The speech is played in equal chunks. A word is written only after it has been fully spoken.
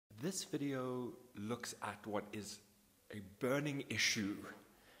This video looks at what is a burning issue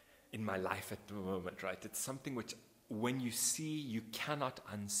in my life at the moment, right? It's something which, when you see, you cannot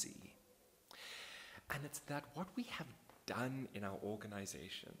unsee. And it's that what we have done in our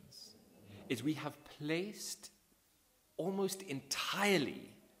organizations is we have placed almost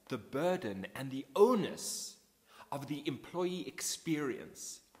entirely the burden and the onus of the employee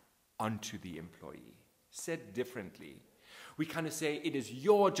experience onto the employee. Said differently, we kind of say it is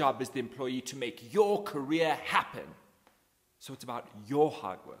your job as the employee to make your career happen. So it's about your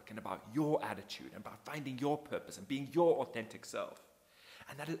hard work and about your attitude and about finding your purpose and being your authentic self.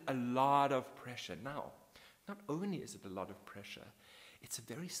 And that is a lot of pressure. Now, not only is it a lot of pressure, it's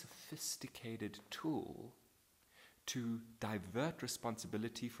a very sophisticated tool to divert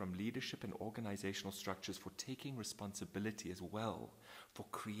responsibility from leadership and organizational structures for taking responsibility as well for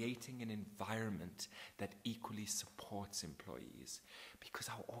creating an environment that equally supports employees. Because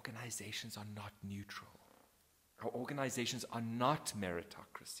our organizations are not neutral. Our organizations are not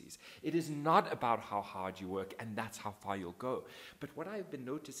meritocracies. It is not about how hard you work and that's how far you'll go. But what I've been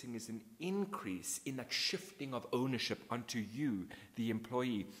noticing is an increase in that shifting of ownership onto you, the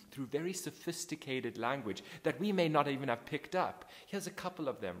employee, through very sophisticated language that we may not even have picked up. Here's a couple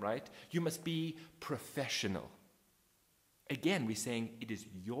of them, right? You must be professional. Again, we're saying it is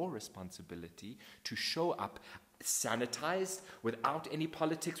your responsibility to show up sanitized, without any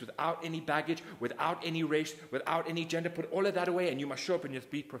politics, without any baggage, without any race, without any gender. Put all of that away and you must show up and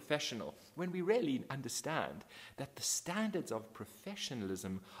just be professional. When we really understand that the standards of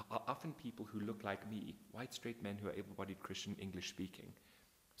professionalism are often people who look like me, white straight men who are able-bodied Christian English speaking.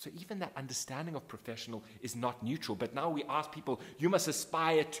 So even that understanding of professional is not neutral, but now we ask people, you must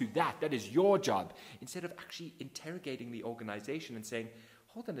aspire to that. That is your job. Instead of actually interrogating the organization and saying,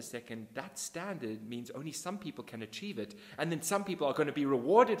 hold on a second, that standard means only some people can achieve it, and then some people are going to be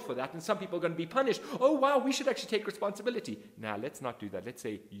rewarded for that, and some people are going to be punished. Oh, wow, we should actually take responsibility. Now, let's not do that. Let's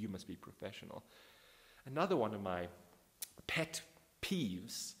say you must be professional. Another one of my pet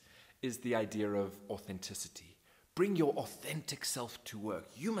peeves is the idea of authenticity. Bring your authentic self to work.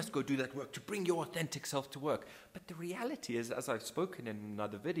 You must go do that work to bring your authentic self to work. But the reality is, as I've spoken in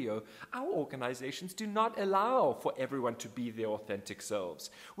another video, our organizations do not allow for everyone to be their authentic selves.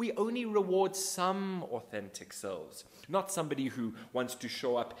 We only reward some authentic selves. Not somebody who wants to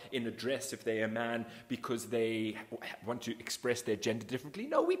show up in a dress if they're a man because they want to express their gender differently.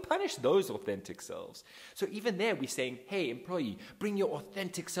 No, we punish those authentic selves. So even there we're saying, hey, employee, bring your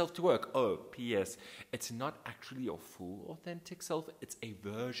authentic self to work. Oh, P.S., it's not actually your full authentic self. It's a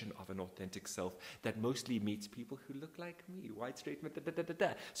version of an authentic self that mostly meets people who look like me, white, straight, da.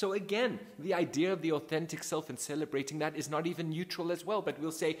 So again, the idea of the authentic self and celebrating that is not even neutral as well, but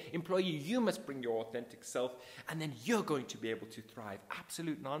we'll say, employee, you must bring your authentic self, and then you're going to be able to thrive.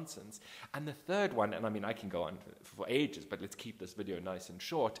 Absolute nonsense. And the third one, and I mean, I can go on for ages, but let's keep this video nice and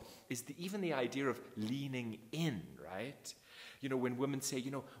short, is even the idea of leaning in, right? You know, when women say,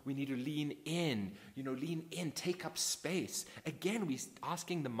 we need to lean in, take up space. Again, we're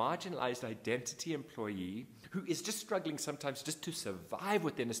asking the marginalized identity employee who is just struggling sometimes just to survive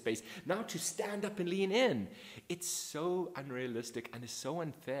within a space, now to stand up and lean in. It's so unrealistic and is so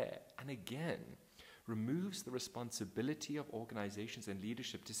unfair. And again, removes the responsibility of organizations and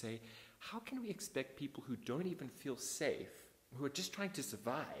leadership to say, how can we expect people who don't even feel safe, who are just trying to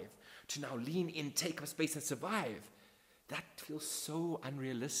survive, to now lean in, take up space and survive? That feels so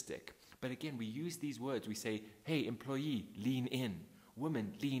unrealistic. But again, we use these words. We say, hey, employee, lean in.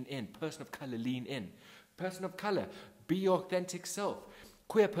 Woman, lean in. Person of color, lean in. Person of color, be your authentic self.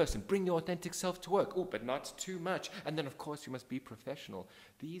 Queer person, bring your authentic self to work. Oh, but not too much. And then, of course, you must be professional.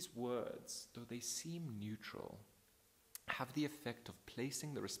 These words, though they seem neutral, have the effect of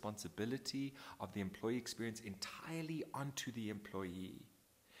placing the responsibility of the employee experience entirely onto the employee,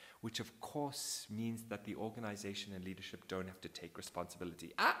 which of course means that the organization and leadership don't have to take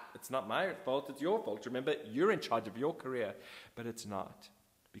responsibility. It's not my fault, it's your fault. Remember, you're in charge of your career. But it's not,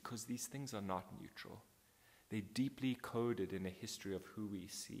 because these things are not neutral. They're deeply coded in a history of who we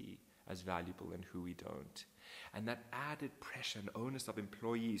see as valuable and who we don't. And that added pressure and onus of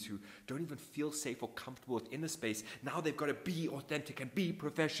employees who don't even feel safe or comfortable within the space, now they've got to be authentic and be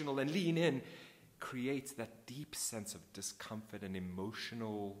professional and lean in, creates that deep sense of discomfort and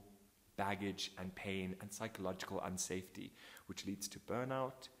emotional baggage and pain and psychological unsafety, which leads to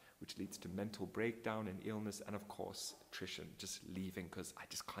burnout, which leads to mental breakdown and illness, and of course, attrition, just leaving because I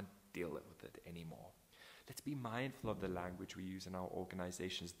just can't deal with it anymore. Let's be mindful of the language we use in our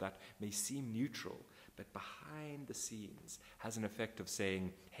organizations that may seem neutral, but behind the scenes has an effect of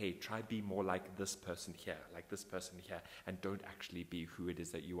saying, hey, try be more like this person here, and don't actually be who it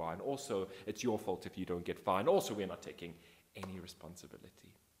is that you are. And also, it's your fault if you don't get far. And also, we're not taking any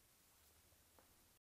responsibility.